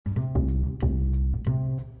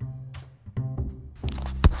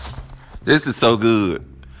This is so good.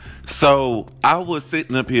 So I was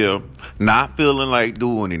sitting up here, not feeling like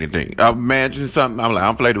doing anything. I imagine something. I'm like, I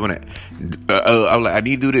don't feel like doing that. I'm like, I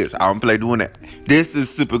need to do this. I don't feel like doing that. This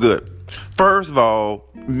is super good. First of all,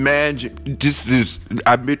 imagine this is.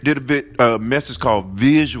 I did a bit message called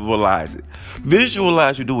visualize it.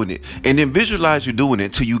 Visualize you doing it, and then visualize you doing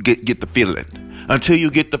it till you get the feeling. Until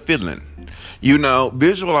you get the feeling.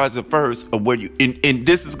 Visualize it first of where and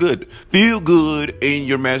this is good. Feel good in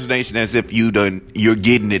your imagination as if you're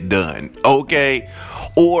getting it done. Okay?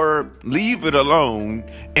 Or leave it alone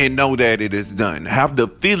and know that it is done. Have the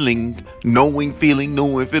feeling, knowing feeling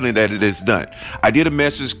that it is done. I did a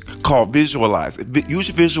message called visualize. Use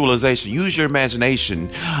your visualization. Use your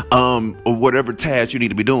imagination, or whatever task you need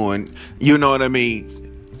to be doing. You know what I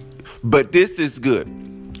mean? But this is good.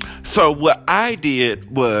 So what I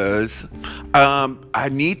did was, I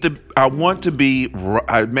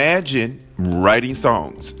imagine writing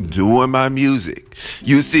songs, doing my music.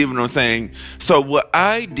 You see what I'm saying? So what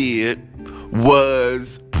I did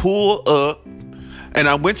was pull up and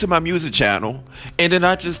I went to my music channel and then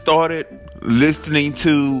I just started listening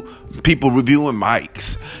to people reviewing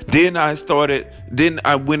mics. Then I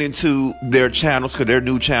went into their channels, because they're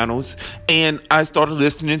new channels, and I started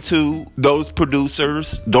listening to those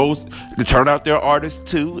producers, those that turn out their artists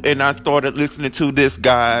too, and I started listening to this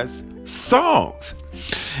guy's songs.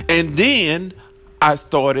 And then I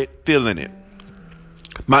started feeling it.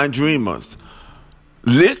 My dreamers,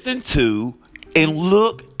 listen to and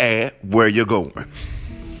look at where you're going.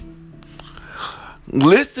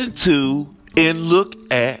 Listen to and look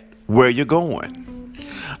at where you're going.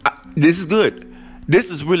 This is good. This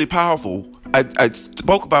is really powerful. I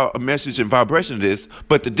spoke about a message and vibration of this,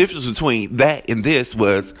 but the difference between that and this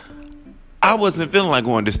was I wasn't feeling like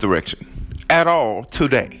going this direction at all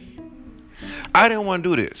today. I didn't want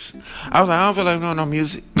to do this. I was like, I don't feel like doing no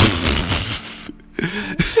music.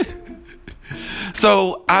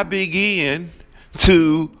 So I began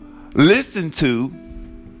to listen to,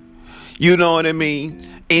 you know what I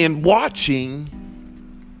mean, and watching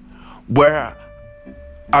where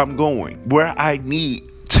I'm going, where I need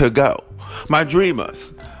to go. My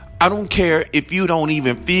dreamers, I don't care if you don't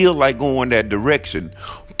even feel like going that direction.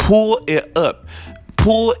 Pull it up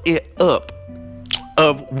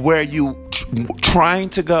of where you trying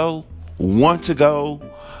to go, want to go,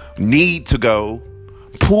 need to go.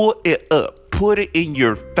 Pull it up, put it in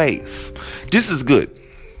your face. This is good.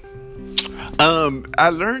 I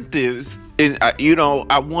learned this, and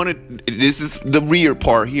I wanted. This is the weird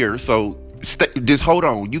part here, so just hold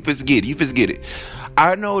on. You first get it.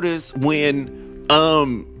 I notice when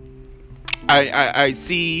I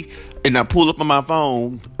see and I pull up on my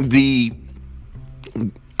phone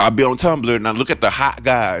I'll be on Tumblr and I look at the hot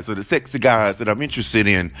guys or the sexy guys that I'm interested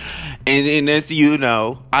in, and as you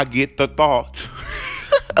know, I get the thought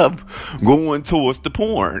of going towards the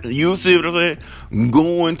porn. You see what I'm saying?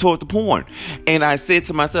 Going towards the porn. And I said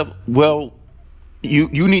to myself, well,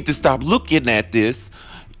 you need to stop looking at this.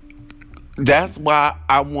 That's why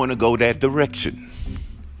I want to go that direction.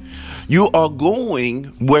 You are going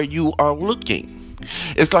where you are looking.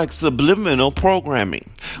 It's like subliminal programming.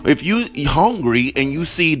 If you're hungry and you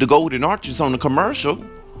see the Golden Arches on the commercial,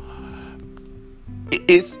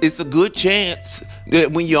 it's a good chance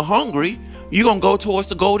that when you're hungry, you're going to go towards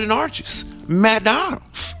the Golden Arches.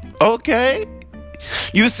 McDonald's. Okay?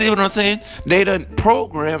 You see what I'm saying? They done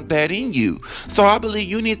programmed that in you. So I believe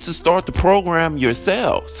you need to start to program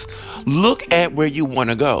yourselves. Look at where you want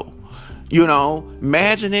to go.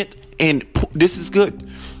 Imagine it, and this is good.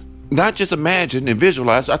 Not just imagine and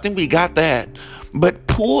visualize. I think we got that. But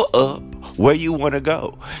pull up where you want to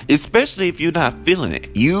go. Especially if you're not feeling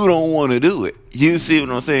it. You don't want to do it. You see what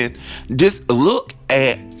I'm saying? Just look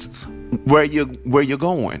at where you're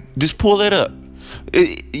going. Just pull it up.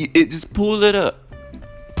 Just pull it up.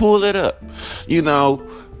 Pull it up.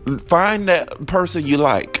 Find that person you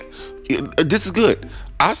like. This is good.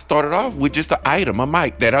 I started off with just an item, a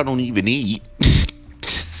mic that I don't even need.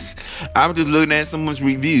 I'm just looking at someone's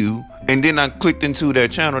review, and then I clicked into their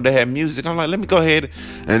channel that had music. I'm like, let me go ahead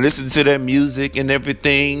and listen to their music and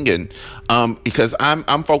everything, and because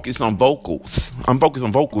I'm focused on vocals. I'm focused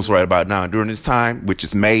on vocals right about now during this time, which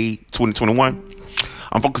is May 2021.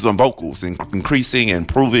 I'm focused on vocals and increasing and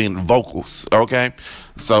improving the vocals. Okay,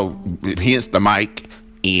 so hence the mic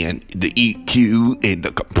and the EQ and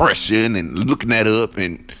the compression and looking that up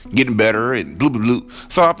and getting better and blah blah blah.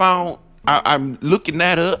 So I found I'm looking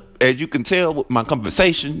that up. As you can tell with my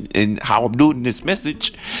conversation and how I'm doing this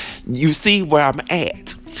message, you see where I'm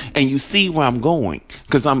at, and you see where I'm going,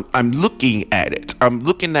 because I'm looking at it. I'm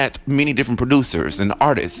looking at many different producers and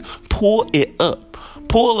artists. Pull it up.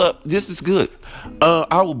 Pull up. This is good.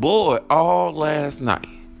 I was bored all last night,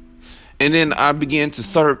 and then I began to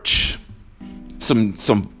search some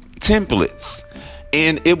templates,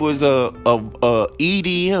 and it was a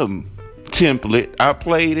EDM template. I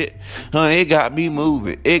played it. It got me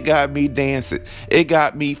moving. It got me dancing. It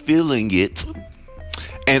got me feeling it.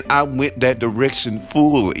 And I went that direction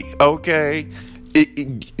fully. Okay?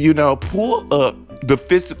 Pull up the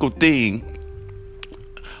physical thing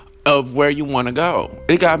of where you want to go.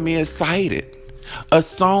 It got me excited. A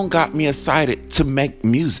song got me excited to make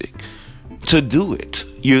music, to do it.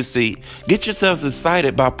 You see, get yourselves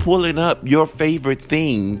excited by pulling up your favorite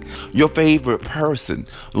thing, your favorite person.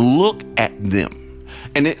 Look at them.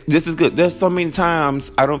 And this is good. There's so many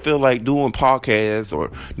times I don't feel like doing podcasts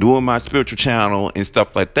or doing my spiritual channel and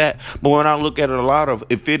stuff like that. But when I look at a lot of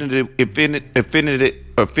Infinite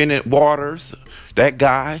Waters, that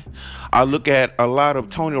guy, I look at a lot of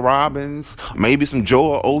Tony Robbins, maybe some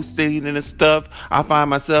Joel Osteen and stuff. I find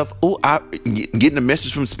myself, getting a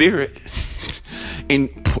message from Spirit and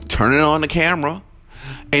turning on the camera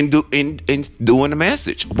and doing the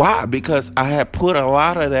message. Why? Because I have put a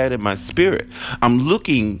lot of that in my spirit. I'm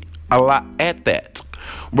looking a lot at that.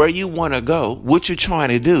 Where you want to go, what you're trying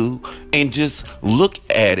to do, and just look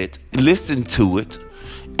at it, listen to it,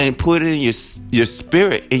 and put it in your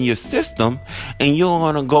spirit, in your system, and you're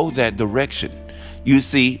going to go that direction. You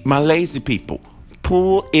see, my lazy people,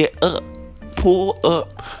 pull it up. Pull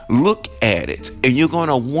up, look at it, and you're going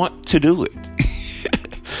to want to do it.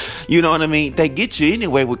 You know what I mean? They get you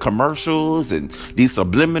anyway with commercials and these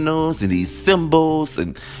subliminals and these symbols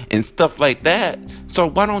and stuff like that. So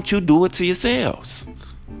why don't you do it to yourselves?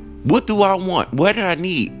 What do I want? What do I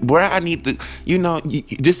need? Where I need to,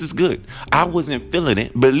 this is good. I wasn't feeling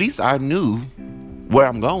it, but at least I knew where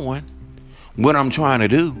I'm going, what I'm trying to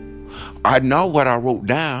do. I know what I wrote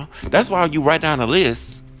down. That's why you write down a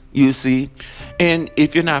list, you see. And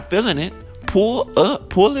if you're not feeling it, pull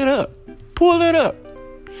it up.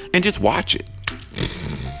 And just watch it.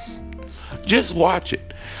 Just watch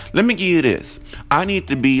it. Let me give you this. I need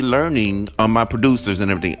to be learning on my producers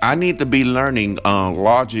and everything. I need to be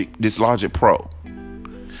Logic Pro.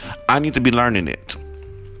 I need to be learning it.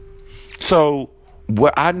 So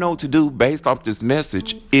what I know to do based off this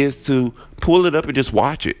message is to pull it up and just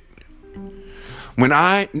watch it.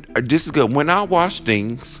 This is good. When I watch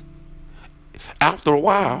things, after a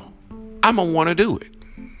while, I'm going to want to do it.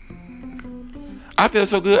 I feel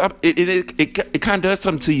so good. It kind of does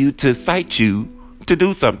something to you to excite you to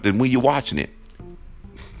do something when you're watching it.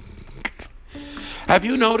 Have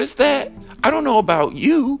you noticed that? I don't know about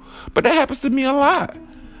you, but that happens to me a lot.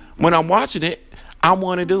 When I'm watching it, I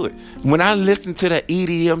want to do it. When I listened to that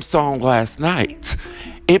EDM song last night,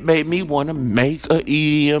 it made me want to make an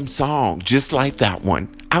EDM song just like that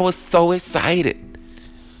one. I was so excited.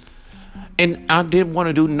 And I didn't want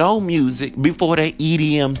to do no music before that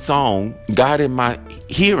EDM song got in my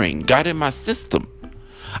hearing, got in my system.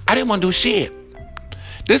 I didn't want to do shit.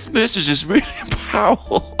 This message is really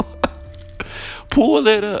powerful. Pull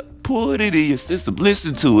it up. Pull it into your system.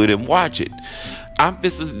 Listen to it and watch it. I'm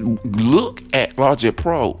just look at Logic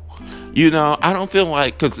Pro. I don't feel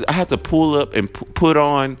like, because I have to pull up and put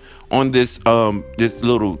on this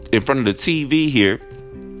little, in front of the TV here,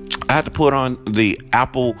 I have to put on the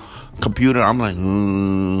Apple computer. I'm like,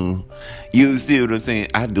 you see what I'm saying?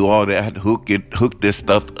 I do all that. I have to hook this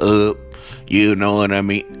stuff up. You know what I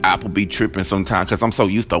mean? Apple be tripping sometimes because I'm so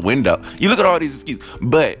used to Windows. You look at all these excuses.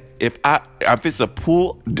 But if it's a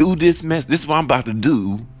do this mess, this is what I'm about to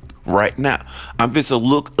do right now. I'm just to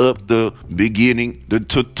look up the beginning, the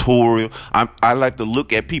tutorial. I like to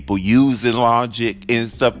look at people using Logic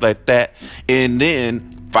and stuff like that. And then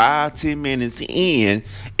 5-10 minutes in,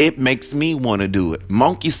 it makes me want to do it.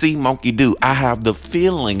 Monkey see, monkey do. I have the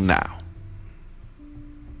feeling now.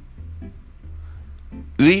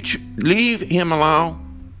 Leave him alone.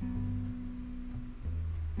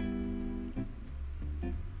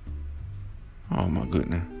 Oh my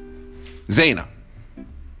goodness. Zena.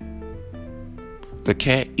 The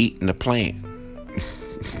cat eating the plant.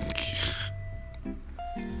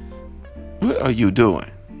 What are you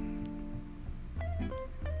doing?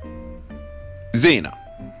 Zena.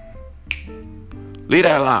 Leave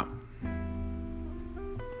that alone.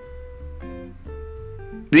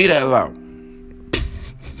 Leave that alone.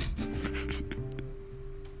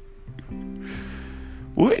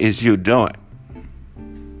 What is you doing?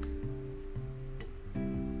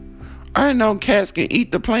 I didn't know cats can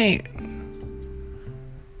eat the plant.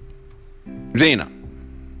 Zena.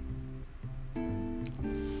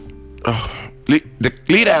 Oh, leave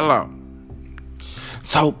that alone.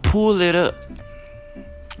 So pull it up.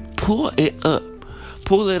 Pull it up.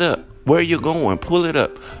 Pull it up. Where you going? Pull it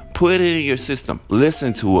up. Put it in your system.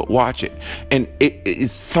 Listen to it. Watch it. And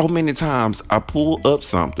it's so many times I pull up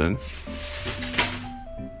something.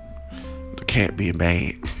 The cat being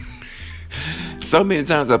bad. So many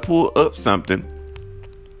times I pull up something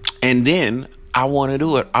and then I want to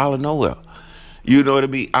do it out of nowhere. You know what I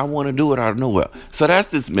mean? I want to do it out of nowhere. So that's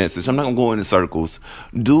this message. I'm not going to go into circles.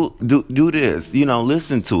 Do this.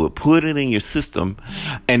 Listen to it. Put it in your system,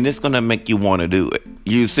 and it's going to make you want to do it.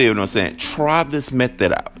 You see what I'm saying? Try this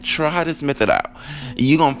method out.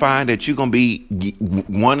 You're going to find that you're going to be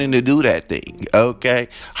wanting to do that thing. Okay?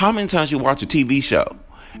 How many times you watch a TV show,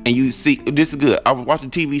 and you see, this is good. I was watching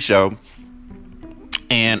a TV show,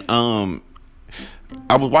 and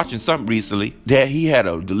I was watching something recently that he had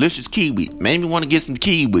a delicious kiwi. Made me want to get some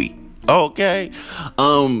kiwi. Okay. I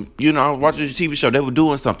was watching a TV show. They were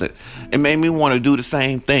doing something. It made me want to do the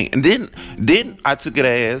same thing. And then I took it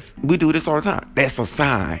as, we do this all the time. That's a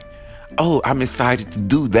sign. Oh, I'm excited to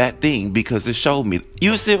do that thing because it showed me.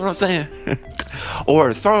 You see what I'm saying? Or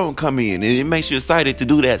a song come in and it makes you excited to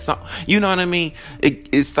do that song. You know what I mean?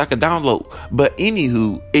 It's like a download. But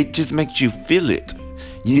anywho, it just makes you feel it.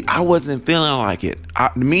 I wasn't feeling like it.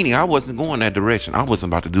 Meaning I wasn't going that direction. I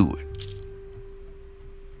wasn't about to do it.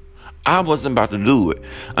 Until, I was like,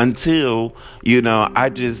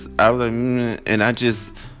 and I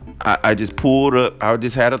just pulled up. I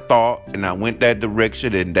just had a thought and I went that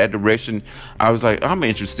direction. And that direction, I was like, I'm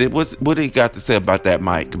interested. What do you got to say about that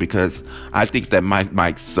mic? Because I think that my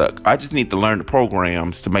mic suck. I just need to learn the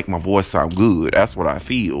programs to make my voice sound good. That's what I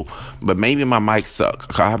feel. But maybe my mic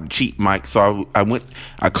suck. I have a cheap mic. So I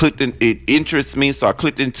clicked in, it interests me. So I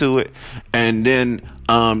clicked into it. And then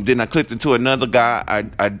I clicked into another guy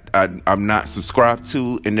I'm not subscribed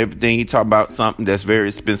to and everything. He talked about something that's very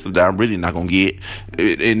expensive that I'm really not gonna get.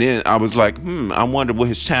 And then I was like, I wonder what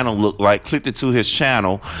his channel looked like. Clicked into his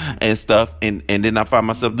channel and stuff, and then I found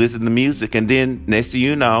myself listening to music, and then next thing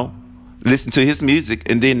you know, listen to his music,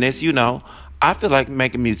 and then next thing you know, I feel like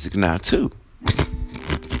making music now too.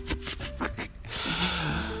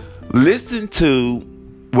 Listen to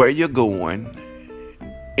where you're going.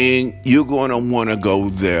 And you're going to want to go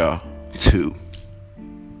there too.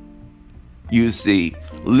 You see,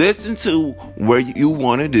 listen to where you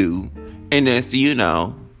want to do, and then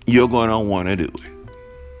you're going to want to do it.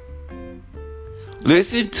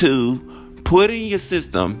 Listen to, put in your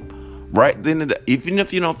system right then, even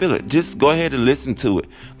if you don't feel it, just go ahead and listen to it.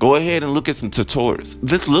 Go ahead and look at some tutorials.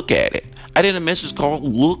 Just look at it. I did a message called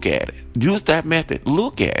look at it. Use that method.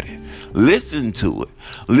 Look at it. Listen to it.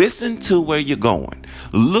 Listen to where you're going.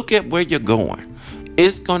 Look at where you're going.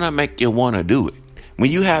 It's going to make you want to do it. When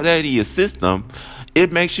you have that in your system,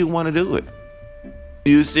 it makes you want to do it.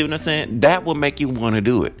 You see what I'm saying? That will make you want to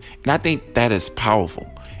do it. And I think that is powerful.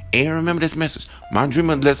 And remember this message. My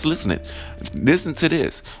dreamer that's listening. Listen to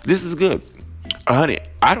this. This is good. Honey,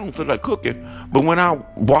 I don't feel like cooking, but when I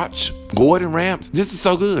watch Gordon Ramsay, this is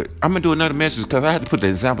so good. I'm going to do another message because I had to put the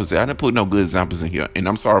examples there. I didn't put no good examples in here. And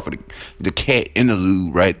I'm sorry for the cat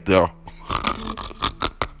interlude right there.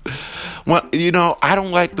 Well, I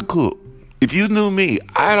don't like to cook. If you knew me,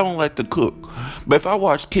 I don't like to cook. But if I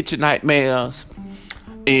watch Kitchen Nightmares,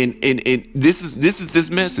 and this is this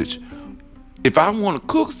message. If I want to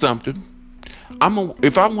cook something,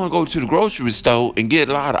 if I want to go to the grocery store and get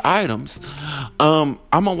a lot of items, I'm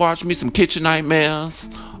gonna watch me some Kitchen Nightmares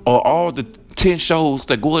or all the 10 shows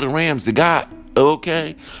that Gordon Ramsay got.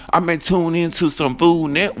 Okay, I may tune into some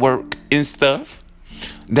Food Network and stuff.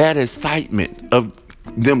 That excitement of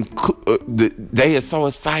them, they are so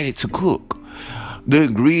excited to cook. The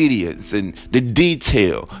ingredients and the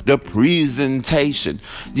detail, the presentation.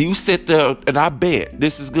 You sit there, and I bet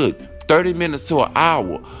this is good. 30 minutes to an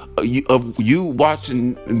hour of you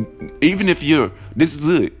watching, even if this is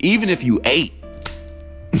good, even if you ate.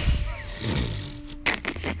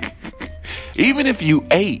 Even if you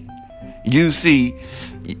ate, you see,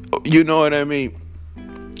 you know what I mean?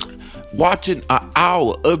 Watching an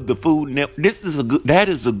hour of the Food Network, that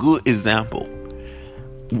is a good example.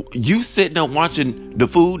 You sitting there watching the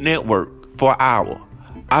Food Network for an hour,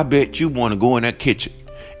 I bet you want to go in that kitchen.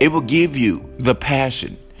 It will give you the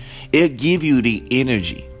passion. It'll give you the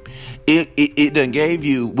energy. It done gave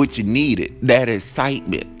you what you needed, that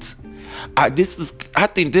excitement. I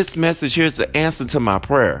think this message here is the answer to my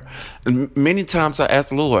prayer. And many times I ask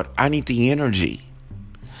the Lord, I need the energy.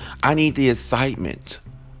 I need the excitement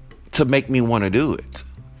to make me want to do it.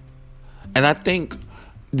 And I think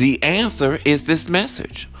the answer is this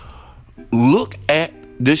message. Look at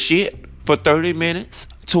the shit for 30 minutes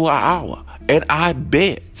to an hour. And I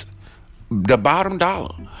bet the bottom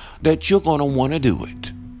dollar that you're going to want to do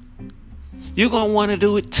it. You're going to want to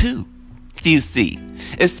do it too. You see,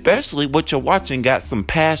 especially what you're watching got some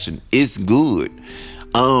passion. It's good.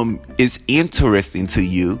 It's interesting to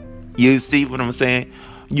you. You see what I'm saying?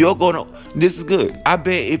 You're going to, this is good. I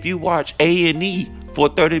bet if you watch A&E for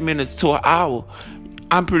 30 minutes to an hour,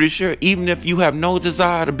 I'm pretty sure even if you have no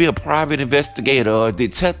desire to be a private investigator or a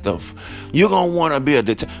detective, you're going to want to be a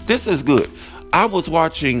detective. This is good. I was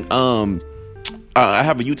watching, I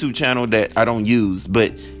have a YouTube channel that I don't use,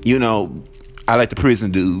 but, you know, I like the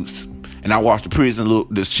prison dudes. And I watch the prison,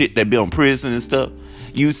 the shit that be on prison and stuff.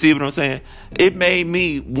 You see what I'm saying? It made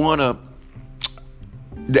me want to,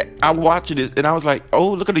 I watched it and I was like,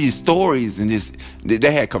 oh, look at these stories. And this,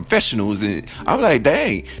 they had confessionals. And I'm like,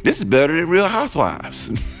 dang, this is better than Real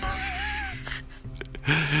Housewives.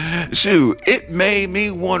 Shoot, it made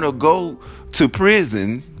me want to go to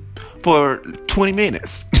prison for 20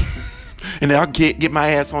 minutes. And then I'll get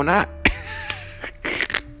my ass on that.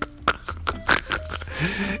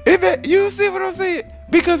 You see what I'm saying?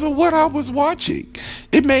 Because of what I was watching,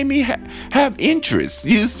 it made me have interest.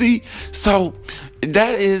 You see, so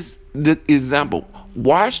that is the example.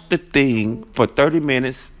 Watch the thing for 30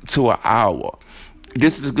 minutes to an hour.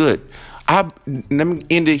 This is good. Let me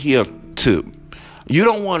end it here too. You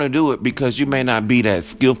don't want to do it because you may not be that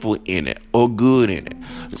skillful in it or good in it.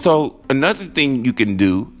 So another thing you can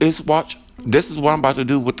do is watch. This is what I'm about to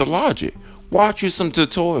do with the logic. Watch you some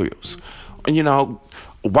tutorials. You know,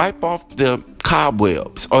 wipe off the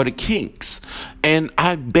cobwebs or the kinks. And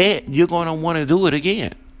I bet you're going to want to do it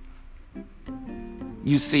again.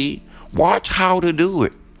 You see, watch how to do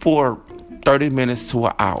it for 30 minutes to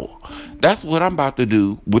an hour. That's what I'm about to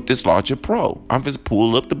do with this Logic Pro. I'm just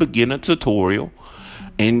pull up the beginner tutorial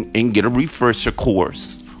and get a refresher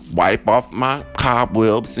course. Wipe off my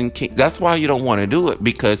cobwebs and kinks. That's why you don't want to do it,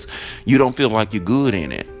 because you don't feel like you're good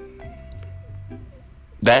in it.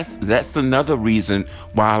 That's another reason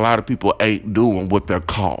why a lot of people ain't doing what they're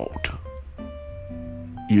called.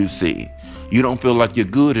 You see, you don't feel like you're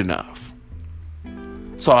good enough.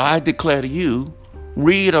 So I declare to you,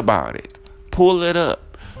 read about it, pull it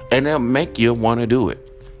up, and it'll make you want to do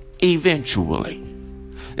it eventually.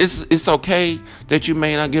 It's okay that you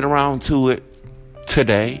may not get around to it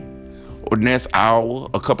today or next hour,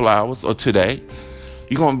 a couple hours, or today.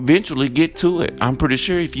 You're going to eventually get to it. I'm pretty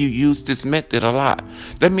sure if you use this method a lot.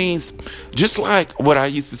 That means, just like what I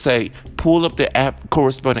used to say, pull up the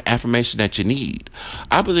corresponding affirmation that you need.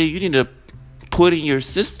 I believe you need to put in your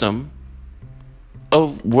system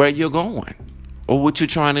of where you're going or what you're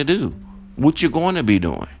trying to do, what you're going to be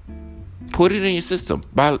doing. Put it in your system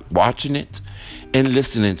by watching it and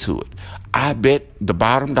listening to it. I bet the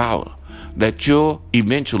bottom dollar that you're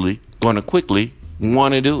eventually going to quickly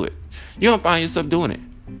want to do it. You're going to find yourself doing it.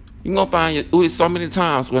 You're going to find it so many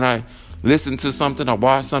times when I listen to something or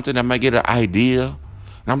watch something, I might get an idea.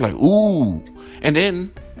 And I'm like, ooh. And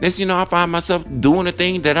then, next you know, I find myself doing a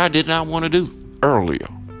thing that I did not want to do earlier.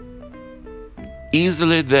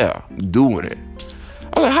 Easily there, doing it.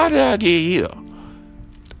 I'm like, how did I get here?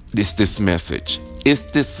 It's this message.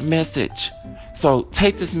 It's this message. So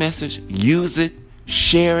take this message, use it,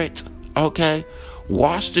 share it, okay?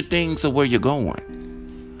 Watch the things of where you're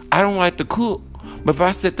going. I don't like to cook, but if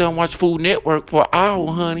I sit there and watch Food Network for an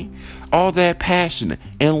hour, honey, all that passion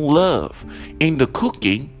and love in the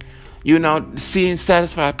cooking, you know, seeing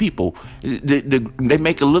satisfied people, they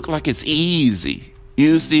make it look like it's easy.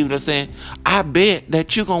 You see what I'm saying? I bet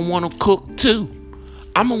that you're going to want to cook too.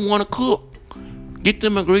 I'm going to want to cook. Get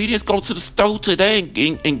them ingredients, go to the stove today and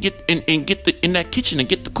get in that kitchen and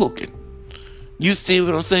get the cooking. You see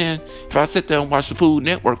what I'm saying? If I sit there and watch the Food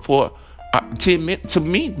Network for 10 minutes, to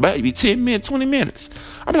me, baby, 10 minutes, 20 minutes.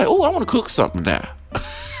 I'm like, oh, I want to cook something now.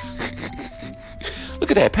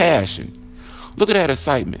 Look at that passion. Look at that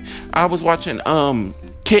excitement. I was watching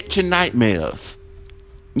Kitchen Nightmares.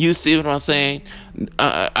 You see what I'm saying?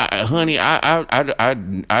 Honey, I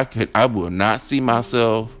will not see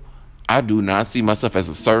myself. I do not see myself as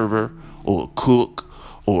a server or a cook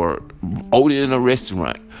or owning in a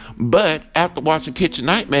restaurant. But after watching Kitchen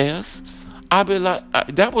Nightmares, I'll be like,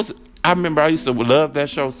 I remember I used to love that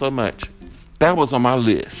show so much. That was on my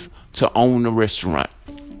list to own a restaurant,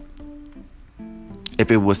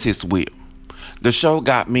 if it was his will. The show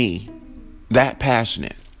got me that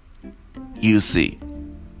passionate. You see,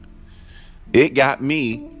 it got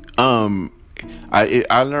me.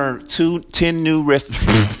 I learned 10 new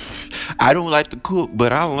recipes. I don't like to cook,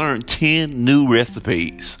 but I learned 10 new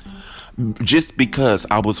recipes just because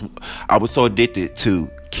I was so addicted to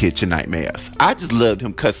Kitchen Nightmares. I just loved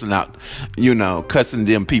him cussing out, cussing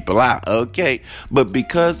them people out, okay? But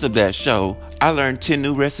because of that show, I learned 10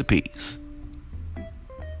 new recipes.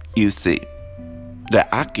 You see, that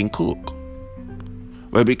I can cook.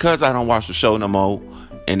 But because I don't watch the show no more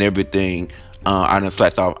and everything, I done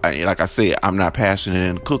slacked off. Like I said, I'm not passionate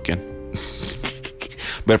in cooking.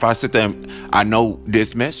 But if I sit there and I know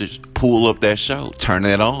this message, pull up that show, turn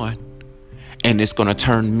it on, and it's going to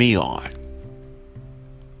turn me on.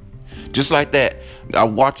 Just like that,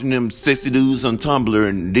 I'm watching them sexy dudes on Tumblr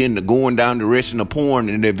and then going down the direction of porn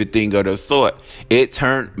and everything of the sort. It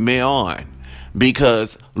turned me on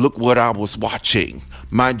because look what I was watching.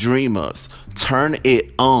 My Dreamers. Turn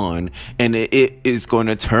it on and it is going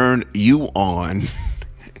to turn you on.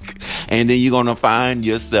 And then you're going to find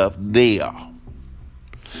yourself there.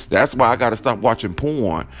 That's why I got to stop watching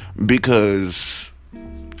porn, because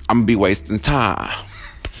I'm going to be wasting time.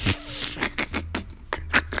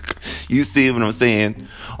 You see what I'm saying?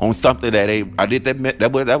 On something that ain't,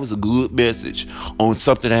 that was a good message. On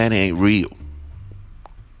something that ain't real.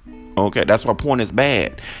 Okay, that's why porn is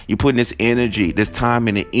bad. You're putting this energy, this time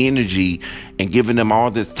and the energy, and giving them all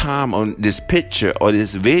this time on this picture or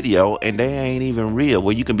this video, and they ain't even real.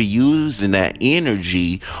 Well, you can be using that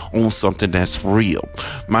energy on something that's real.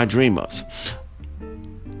 My Dreamers,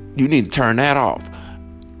 you need to turn that off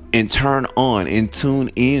and turn on and tune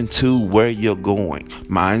into where you're going.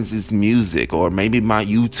 Mine's is music, or maybe my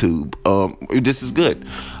YouTube. This is good.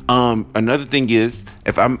 Another thing is,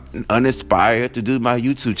 if I'm uninspired to do my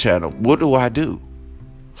YouTube channel, what do?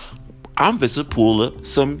 I'm just pull up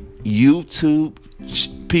some YouTube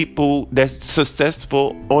people that's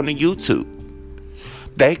successful on the YouTube.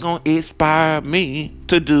 They gonna inspire me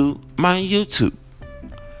to do my YouTube.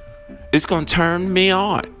 It's gonna turn me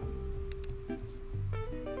on.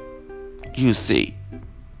 You see,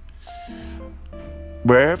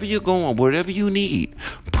 wherever you're going, whatever you need,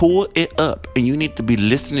 pull it up, and you need to be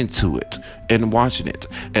listening to it and watching it.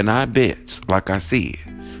 And I bet, like I said,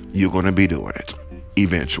 you're going to be doing it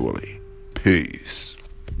eventually. Peace.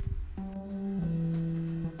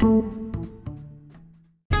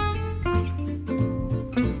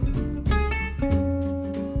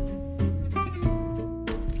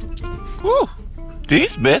 Whew.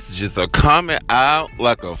 These messages are coming out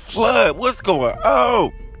like a flood. What's going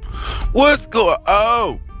on? What's going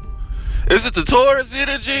on? Is it the Taurus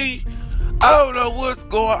energy? I don't know what's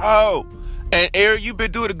going on. And Eric, you've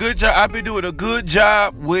been doing a good job. I've been doing a good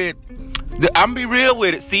job with, I'm be real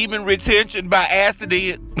with it, semen retention by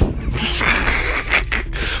accident.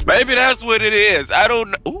 Maybe that's what it is. I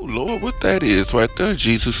don't know. Oh, Lord, what that is right there,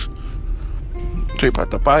 Jesus. Tell you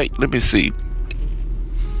about the fight. Let me see.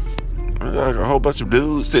 Like a whole bunch of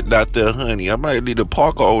dudes sitting out there, honey. I might need to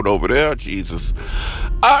park on over there, Jesus.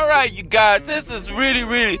 All right, you guys, this is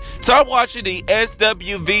really. So I'm watching the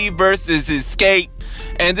SWV versus Escape,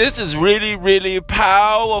 and this is really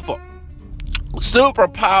powerful, super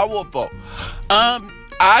powerful.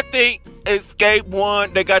 I think Escape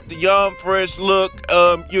won. They got the young, fresh look.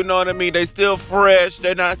 You know what I mean? They still fresh.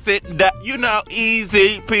 They're not sitting down.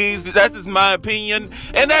 Easy peasy. That's just my opinion,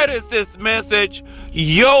 and that is this message: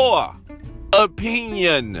 your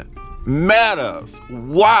opinion matters.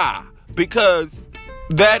 Why? Because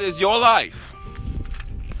that is your life.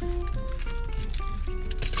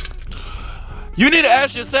 You need to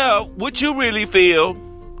ask yourself what you really feel.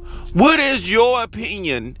 What is your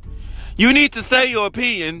opinion? You need to say your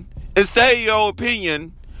opinion and say your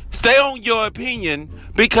opinion. Stay on your opinion,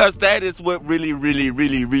 because that is what really.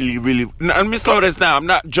 Let me slow this down. I'm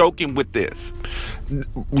not joking with this.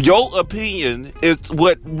 Your opinion is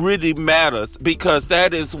what really matters, because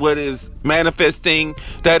that is what is manifesting.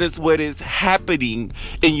 That is what is happening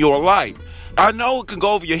in your life. I know it can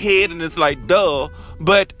go over your head and it's like, duh,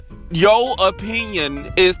 but your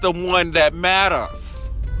opinion is the one that matters.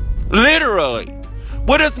 Literally.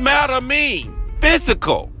 What does matter mean?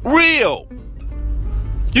 Physical. Real.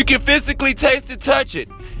 You can physically taste and touch it.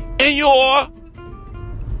 And your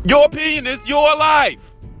opinion is your life.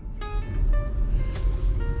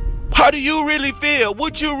 How do you really feel?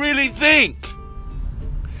 What you really think?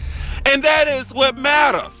 And that is what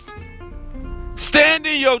matters. Stand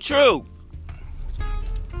in your truth.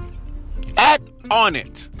 Act on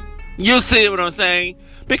it. You see what I'm saying?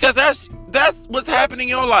 Because that's what's happening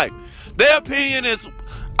in your life. Their opinion is,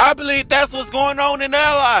 I believe that's what's going on in their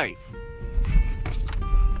life.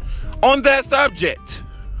 On that subject.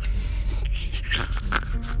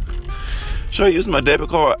 Should I use my debit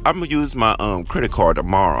card? I'm going to use my credit card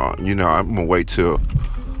tomorrow. I'm going to wait till...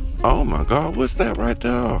 Oh my God, what's that right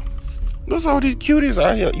there? There's all these cuties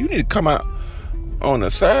out here. You need to come out on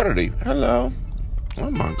a Saturday. Hello.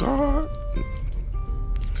 Oh my God.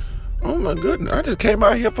 Oh my goodness. I just came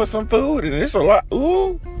out here for some food and it's a lot.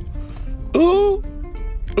 Ooh. Ooh.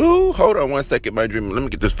 Ooh. Hold on one second, my dream. Let me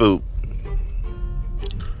get this food.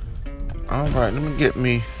 All right. Let me get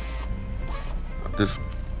me this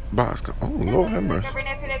box. Oh, Lord have mercy.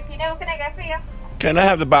 Can I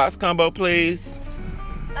have the box combo, please?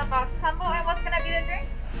 The box combo, and what's gonna be the drink?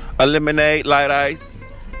 A lemonade, light ice.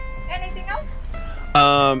 Anything else?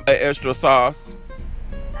 An extra sauce.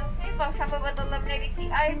 Okay, box combo with the lemonade,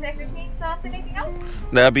 tea ice, extra sweet sauce. Anything else?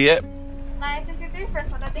 That'll be it. 963,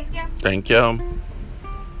 first one. Thank you. Thank you.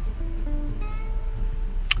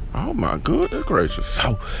 Oh my goodness gracious.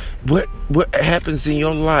 So what happens in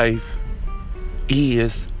your life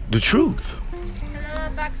is the truth. Hello,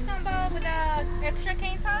 box combo with the extra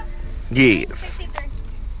cane sauce? Yes. 63.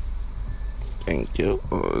 Thank you.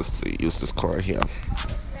 Let's see. Use this card here.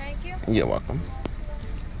 Thank you. You're welcome.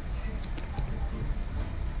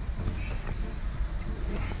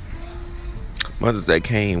 Mother's Day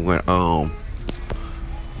came when I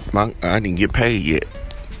didn't get paid yet.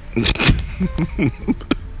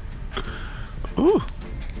 Ooh,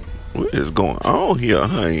 what is going on here,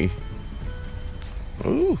 honey?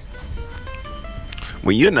 Ooh.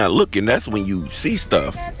 When you're not looking, that's when you see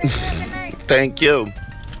stuff. Thank you.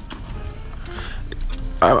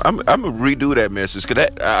 I'm gonna redo that message because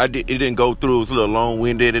it didn't go through. It was a little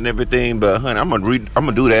long-winded and everything, but honey, I'm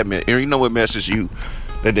gonna do that. And you know what message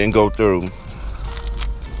that didn't go through?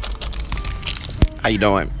 How you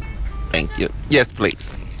doing? Thank you. Yes,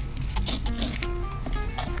 please.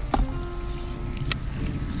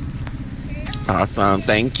 Awesome.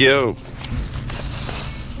 Thank you.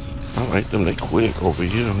 I like them. They quick over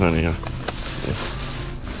here, honey.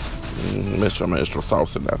 Let's show my extra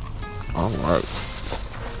sauce in there. All right.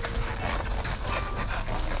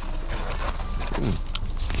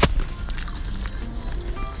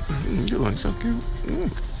 You look so cute.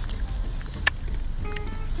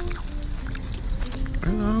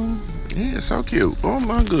 Hello. Yeah, so cute. Oh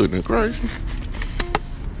my goodness gracious.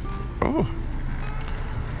 Oh.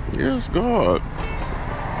 Yes, God.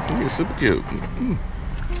 Yeah, super cute.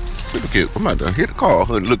 Super cute. I'm about to hit the call,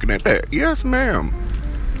 honey, looking at that. Yes, ma'am.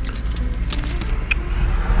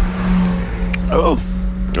 Oh.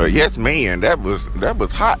 Yes, man. That was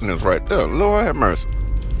hotness right there. Lord have mercy.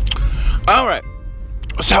 All right.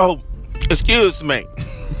 So, excuse me.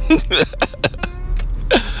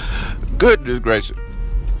 Goodness gracious.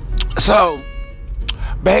 So,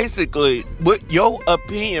 basically, what your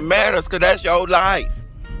opinion matters because that's your life.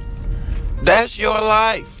 That's your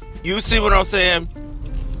life. You see what I'm saying?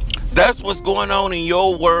 That's what's going on in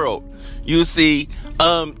your world. You see,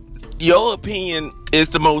 your opinion is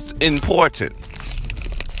the most important.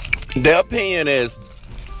 Their opinion is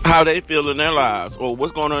how they feel in their lives or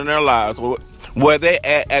what's going on in their lives or where they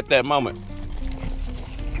at that moment.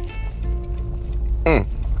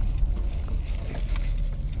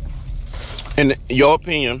 And your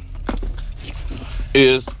opinion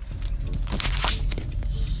is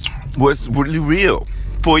what's really real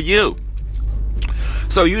for you.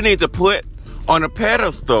 So you need to put on a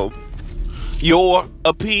pedestal your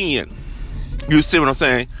opinion. You see what I'm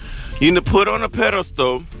saying? You need to put on a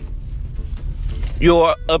pedestal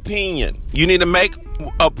your opinion. You need to make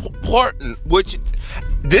important, which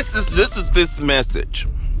this is this message.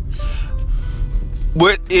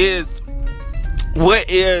 What is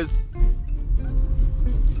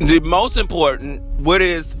the most important? What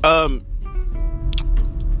is the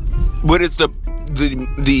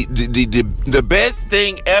best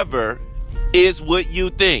thing ever is what you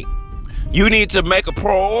think. You need to make a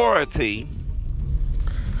priority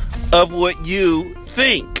of what you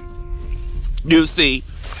think. You see,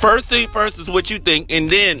 first thing first is what you think, and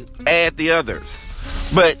then add the others.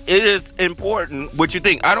 But it is important what you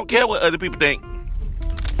think. I don't care what other people think,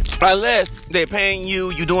 unless they're paying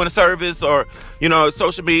you, you're doing a service, or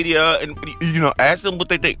social media, and ask them what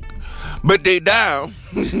they think. But deep down,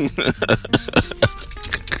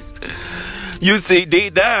 you see,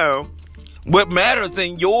 deep down, what matters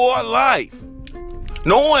in your life.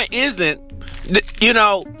 No one isn't.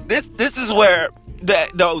 This is where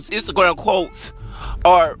those Instagram quotes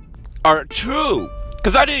are true.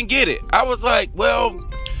 Because I didn't get it. I was like, well,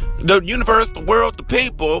 the universe, the world, the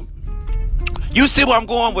people. You see where I'm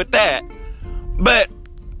going with that. But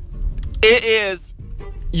it is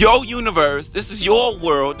your universe. This is your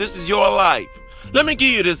world. This is your life. Let me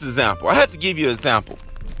give you this example. I have to give you an example.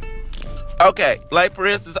 Okay, like for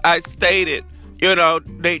instance, I stated,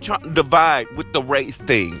 they try to divide with the race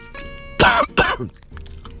thing.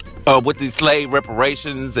 With the slave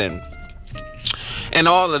reparations and and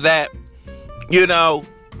all of that. You know,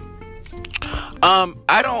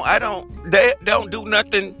 they don't do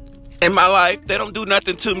nothing in my life. They don't do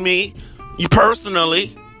nothing to me,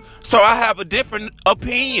 personally. So I have a different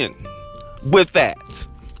opinion with that.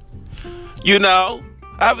 You know,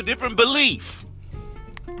 I have a different belief.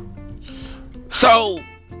 So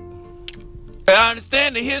I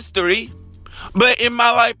understand the history, but in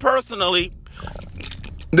my life personally,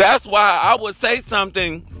 that's why I would say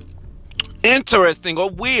something interesting or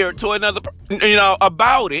weird to another,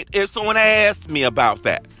 about it if someone asked me about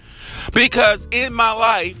that. Because in my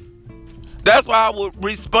life, that's why I would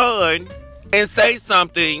respond and say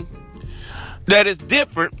something that is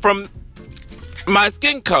different from my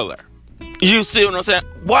skin color. You see what I'm saying?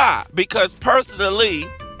 Why? Because personally,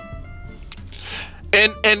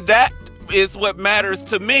 and that is what matters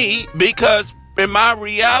to me, because in my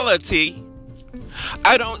reality,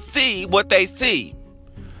 I don't see what they see.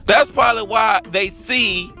 That's probably why they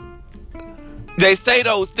say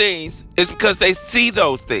those things, is because they see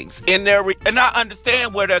those things in their and I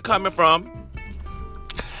understand where they're coming from,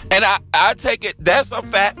 and I take it that's a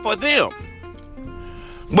fact for them,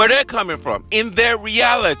 where they're coming from in their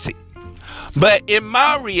reality. But in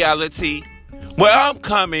my reality, where I'm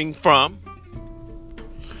coming from,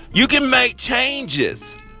 you can make changes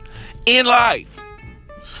in life.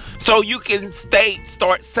 So you can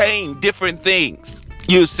start saying different things.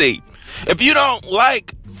 You see, if you don't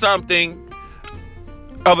like something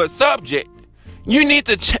of a subject, you need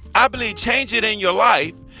to, I believe, change it in your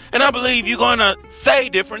life. And I believe you're going to say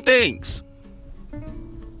different things.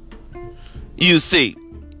 You see,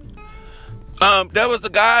 there was a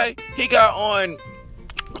guy, he got on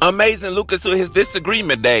Amazing Lucas with his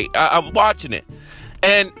disagreement day. I was watching it.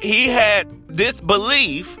 And he had this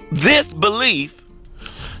belief,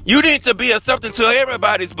 you need to be accepting to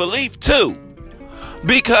everybody's belief too.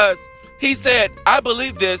 Because he said, I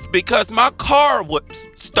believe this because my car was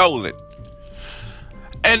stolen.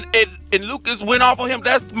 And Lucas went off on him.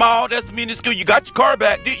 That's small, that's minuscule. You got your car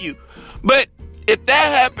back, didn't you? But if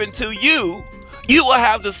that happened to you, you will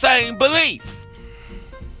have the same belief.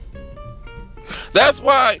 That's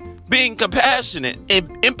why being compassionate and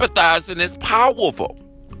empathizing is powerful.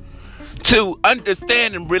 To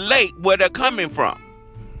understand and relate where they're coming from.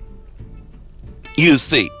 You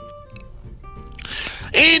see.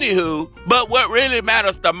 Anywho, but what really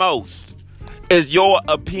matters the most is your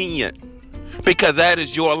opinion. Because that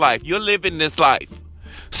is your life. You're living this life.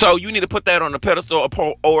 So you need to put that on the pedestal of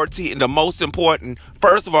priority and the most important,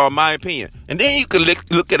 first of all, my opinion. And then you can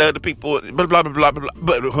look at other people, blah, blah, blah, blah, blah.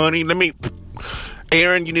 But honey,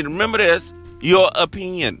 Aaron, you need to remember this. Your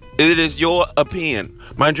opinion. It is your opinion.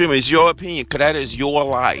 My dream is your opinion, because that is your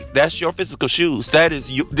life. That's your physical shoes. That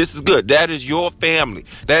is you. This is good. That is your family.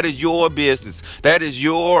 That is your business. That is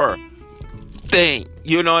your thing.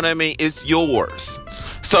 You know what I mean? It's yours.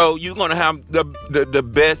 So you're going to have the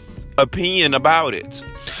best opinion about it.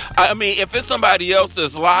 I mean, if it's somebody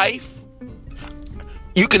else's life,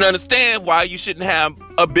 you can understand why you shouldn't have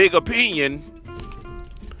a big opinion.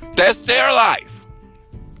 That's their life.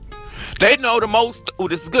 They know the most. Oh,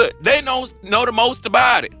 this is good. They know the most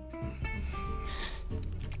about it.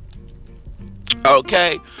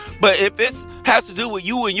 Okay? But if it has to do with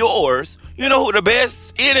you and yours, you know who the best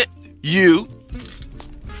in it? You.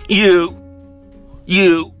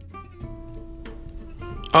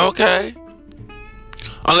 Okay?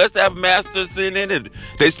 Unless they have masters in it and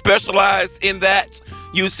they specialize in that,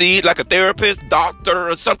 you see, like a therapist, doctor,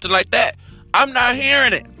 or something like that. I'm not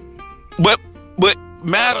hearing it. But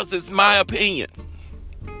matters is my opinion.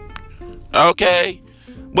 Okay?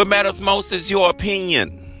 What matters most is your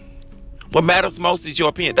opinion. What matters most is your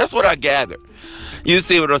opinion. That's what I gather. You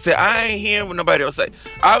see what I say? I ain't hearing what nobody else say.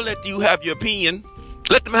 I'll let you have your opinion.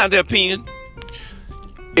 Let them have their opinion.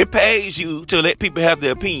 It pays you to let people have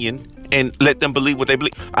their opinion and let them believe what they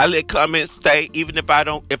believe. I let comments stay even if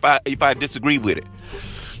I disagree with it.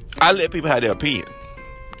 I let people have their opinion.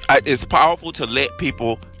 It's powerful to let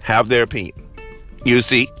people have their opinion. You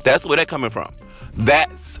see, that's where they're coming from.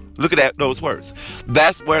 Look at those words.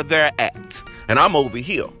 That's where they're at. And I'm over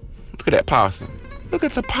here. Look at that possum. Look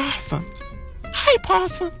at the possum. Hey,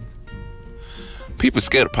 possum. People are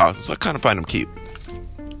scared of possums, so I kind of find them cute.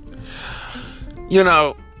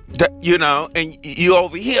 And you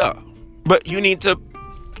over here. But you need to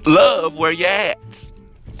love where you're at.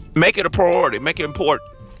 Make it a priority. Make it important.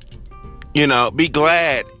 Be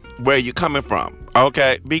glad where you're coming from.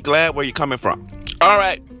 Okay? Be glad where you're coming from. All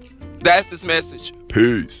right. That's this message.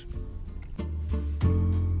 Peace.